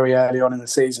manager very early on in the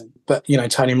season. But,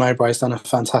 Tony Mowbray's done a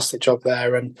fantastic job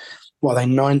there. And what are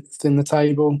they, 9th in the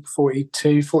table,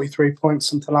 42, 43 points,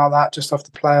 something like that, just off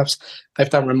the playoffs. They've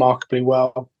done remarkably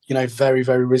well, very,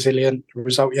 very resilient. The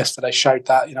result yesterday showed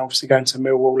that, obviously going to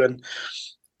Millwall, and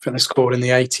I think they scored in the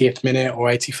 80th minute or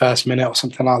 81st minute or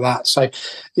something like that. So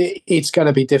it's going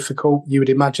to be difficult. You would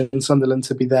imagine Sunderland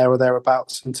to be there or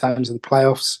thereabouts in terms of the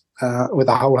playoffs, with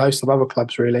a whole host of other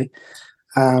clubs, really.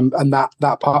 And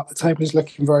that part of the table is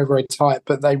looking very, very tight,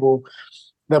 but they'll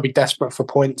be desperate for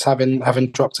points,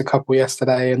 having dropped a couple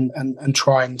yesterday and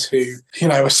trying to,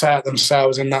 assert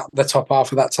themselves in the top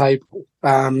half of that table.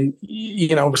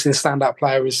 Obviously the standout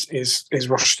player is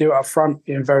Ross Stewart up front,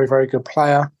 very, very good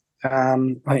player. I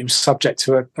think he was subject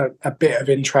to a bit of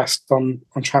interest on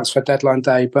transfer deadline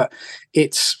day, but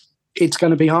it's going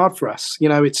to be hard for us.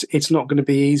 It's not going to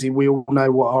be easy. We all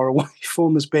know what our away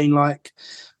form has been like,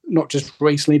 not just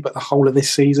recently, but the whole of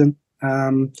this season.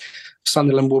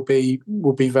 Sunderland will be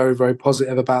very, very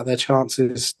positive about their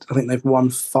chances. I think they've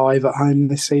won 5 at home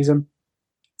this season,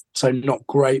 so not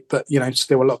great, but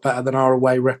still a lot better than our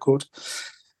away record.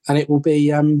 And it will be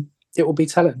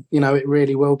telling. It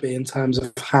really will be, in terms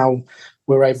of how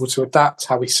we're able to adapt,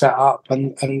 how we set up,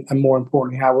 and more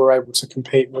importantly, how we're able to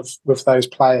compete with those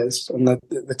players and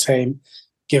the team,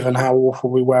 given how awful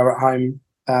we were at home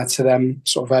to them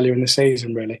sort of earlier in the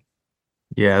season, really.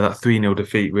 Yeah, that 3-0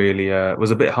 defeat really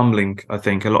was a bit humbling, I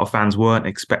think. A lot of fans weren't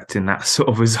expecting that sort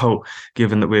of result,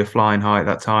 given that we were flying high at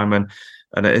that time. And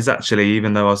it is actually,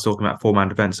 even though I was talking about 4-man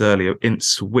defence earlier, Ince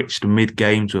switched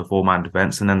mid-game to a 4-man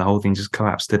defence, and then the whole thing just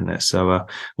collapsed, didn't it? So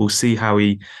we'll see how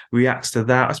he reacts to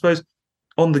that. I suppose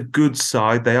on the good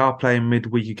side, they are playing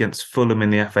midweek against Fulham in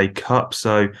the FA Cup,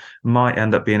 so might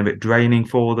end up being a bit draining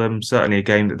for them. Certainly a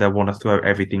game that they'll want to throw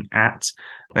everything at.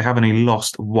 They have only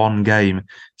lost 1 game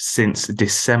since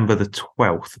December the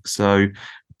 12th, so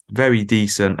very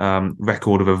decent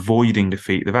record of avoiding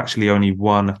defeat. They've actually only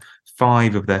won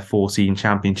 5 of their 14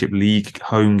 Championship League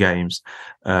home games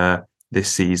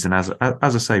this season. As I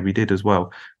say, we did as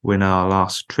well win our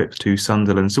last trip to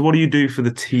Sunderland. So what do you do for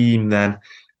the team then?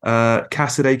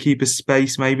 Cassidy keep his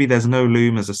space, maybe. There's no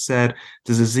Loom, as I said.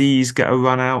 Does Aziz get a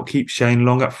run out? Keep Shane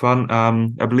Long up front.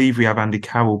 I believe we have Andy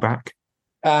Carroll back.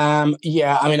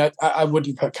 Yeah, I mean, I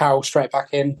wouldn't put Carroll straight back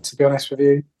in, to be honest with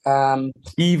you.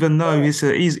 Even though he's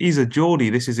a Geordie,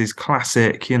 this is his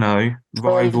classic,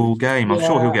 rival game. I'm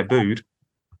sure he'll get booed.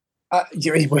 Well,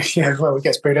 he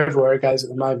gets booed everywhere he goes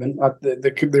at the moment.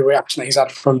 The reaction that he's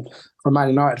had from Man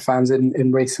United fans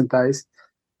in recent days.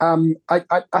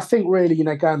 I think really,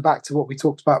 going back to what we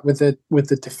talked about with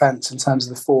the defence in terms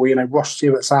of the 4, Ross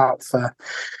Stewart's out for,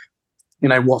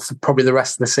 for probably the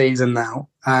rest of the season now.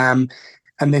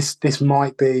 And this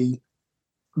might be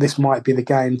the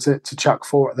game to chuck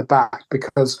 4 at the back,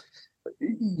 because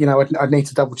I'd need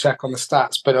to double check on the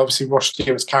stats, but obviously Ross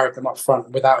Stewart's carried them up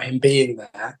front. Without him being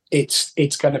there,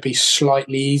 it's going to be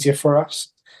slightly easier for us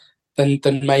than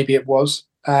maybe it was.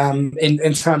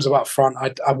 In terms of up front,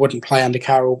 I wouldn't play Andy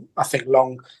Carroll. I think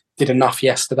Long did enough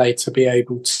yesterday to be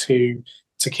able to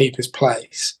keep his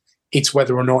place. It's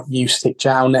whether or not you stick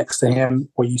Jow next to him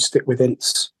or you stick with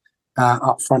Ince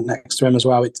up front next to him as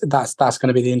well. That's going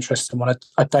to be the interesting one.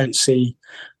 I don't see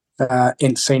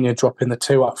Ince Senior dropping the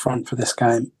 2 up front for this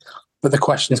game, but the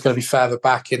question is going to be further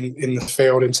back in the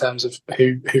field in terms of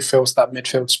who fills that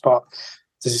midfield spot.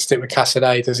 Does he stick with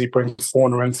Cassidy? Does he bring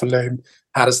Forner in for Loom?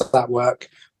 How does that work?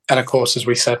 And of course, as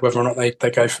we said, whether or not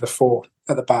they go for the 4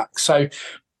 at the back. So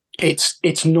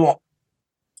it's not.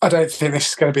 I don't think this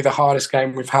is going to be the hardest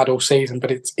game we've had all season,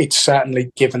 but it's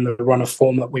certainly, given the run of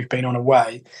form that we've been on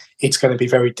away, it's going to be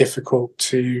very difficult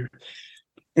to,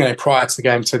 prior to the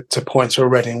game, to point to a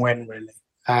Reading win, really.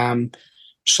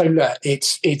 So look,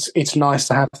 it's nice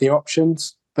to have the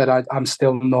options, but I'm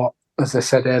still not, as I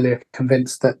said earlier,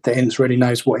 convinced that Ince really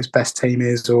knows what his best team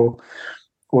is or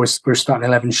his starting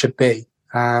 11 should be.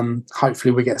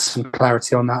 Hopefully we get some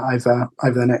clarity on that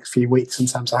over the next few weeks in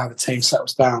terms of how the team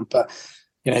settles down. But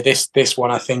this one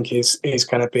I think is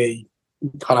going to be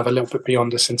kind of a little bit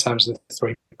beyond us in terms of the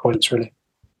 3 points, really.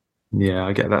 Yeah,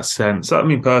 I get that sense. I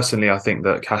mean, personally, I think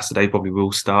that Cassidy probably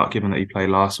will start, given that he played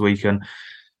last week, and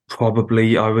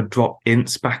probably I would drop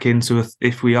Ince back into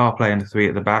if we are playing a 3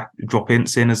 at the back, drop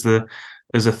Ince in as a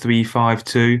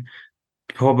 3-5-2.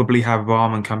 Probably have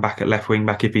Rahman come back at left wing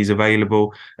back if he's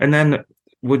available, and then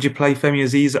would you play Femi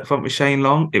Aziz up front with Shane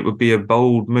Long? It would be a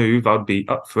bold move. I'd be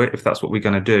up for it if that's what we're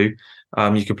going to do.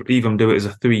 You could even do it as a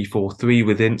 3-4-3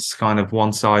 with Ince kind of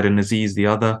one side and Aziz the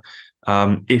other.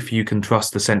 If you can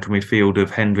trust the central midfield of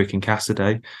Hendrick and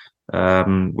Cassidy,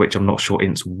 which I'm not sure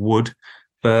Ince would.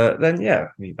 But then, yeah, I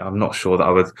mean, I'm not sure that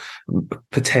I would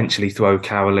potentially throw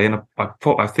Carroll in.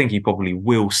 I think he probably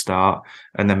will start.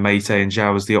 And then Mate and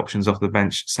Zhao as the options off the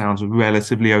bench sounds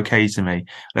relatively okay to me.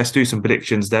 Let's do some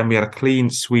predictions then. We had a clean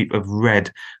sweep of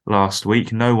red last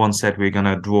week. No one said we were going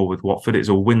to draw with Watford. It's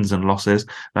all wins and losses.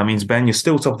 That means, Ben, you're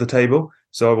still top of the table.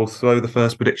 So I will throw the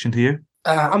first prediction to you.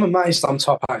 I'm amazed I'm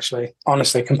top, actually.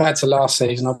 Honestly, compared to last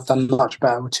season, I've done much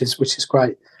better, which is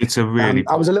great. It's a really...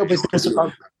 I was a little bit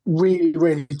really,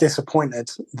 really disappointed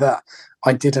that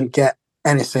I didn't get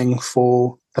anything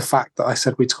for the fact that I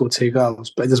said we'd score 2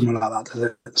 goals, but it doesn't work like that, does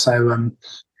it? So,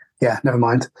 yeah, never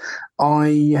mind.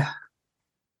 I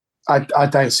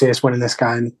don't see us winning this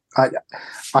game. I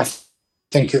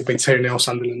think it'll be 2-0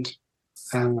 Sunderland.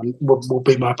 Will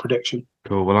be my prediction.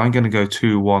 Cool. Well, I'm going to go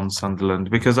 2-1 Sunderland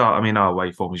because our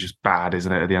away form is just bad,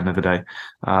 isn't it? At the end of the day,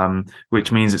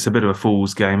 which means it's a bit of a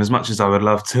fool's game. As much as I would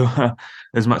love to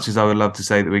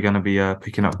say that we're going to be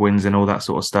picking up wins and all that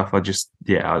sort of stuff, I'm just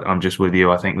with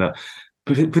you. I think that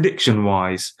prediction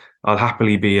wise, I'll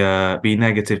happily be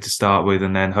negative to start with,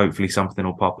 and then hopefully something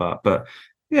will pop up. But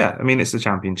yeah, I mean, it's the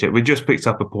Championship. We just picked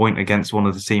up a point against one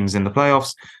of the teams in the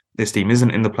playoffs. This team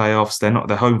isn't in the playoffs.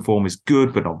 Their home form is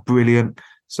good, but not brilliant.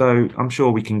 So I'm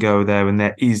sure we can go there, and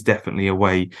there is definitely a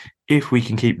way if we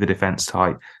can keep the defence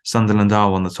tight. Sunderland are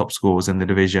one of the top scorers in the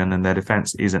division, and their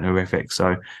defence isn't horrific.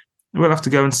 So we'll have to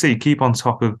go and see. Keep on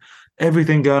top of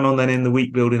everything going on then in the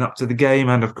week building up to the game,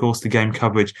 and of course the game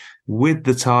coverage with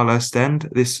the Tilehurst End.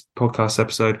 This podcast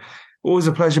episode, always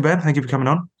a pleasure, Ben. Thank you for coming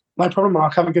on. No problem,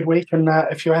 Mark. Have a good week, and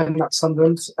if you're heading up to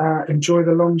Sunderland, enjoy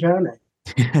the long journey.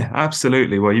 Yeah,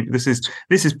 absolutely. Well, this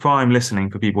is prime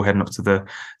listening for people heading up to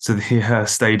the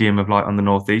Stadium of Light on the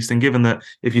Northeast. And given that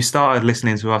if you started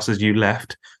listening to us as you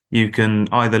left, you can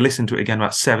either listen to it again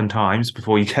about 7 times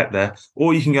before you get there,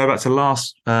 or you can go back to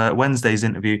last Wednesday's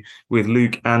interview with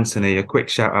Luke Anthony. A quick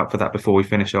shout out for that before we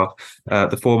finish off.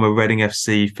 The former Reading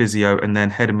FC physio and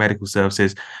then head of medical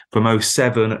services from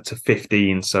 2007 to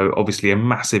 2015. So obviously a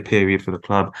massive period for the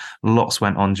club. Lots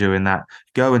went on during that.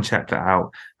 Go and check that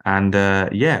out. And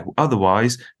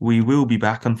otherwise, we will be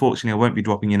back. Unfortunately, I won't be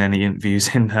dropping in any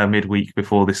interviews in midweek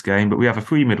before this game, but we have a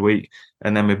free midweek,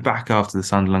 and then we're back after the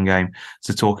Sunderland game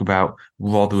to talk about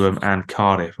Rotherham and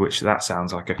Cardiff, which that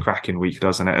sounds like a cracking week,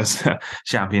 doesn't it, as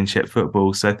Championship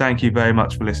football. So thank you very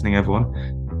much for listening,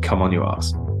 everyone. Come on, you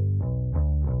arse.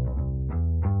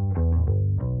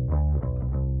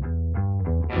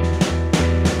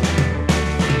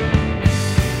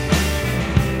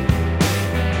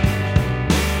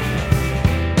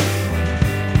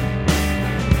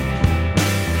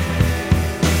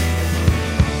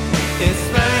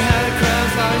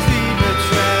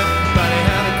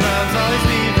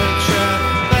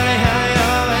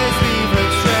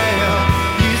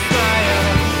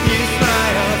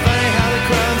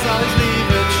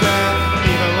 Leave it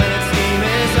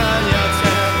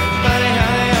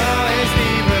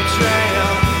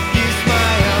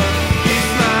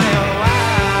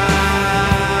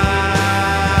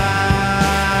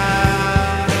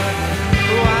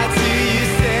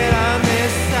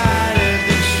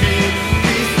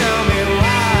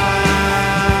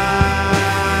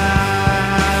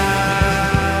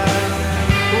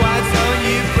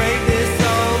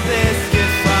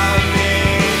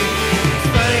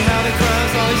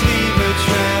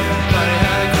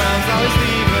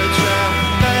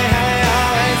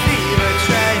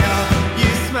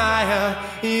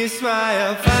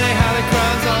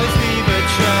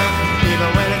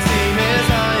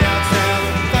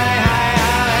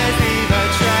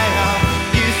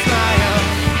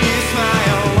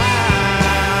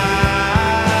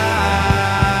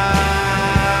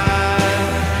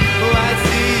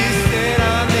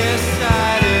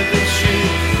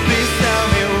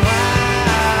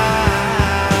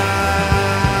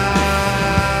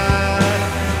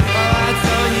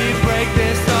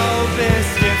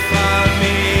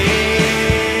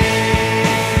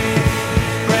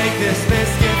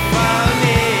escape.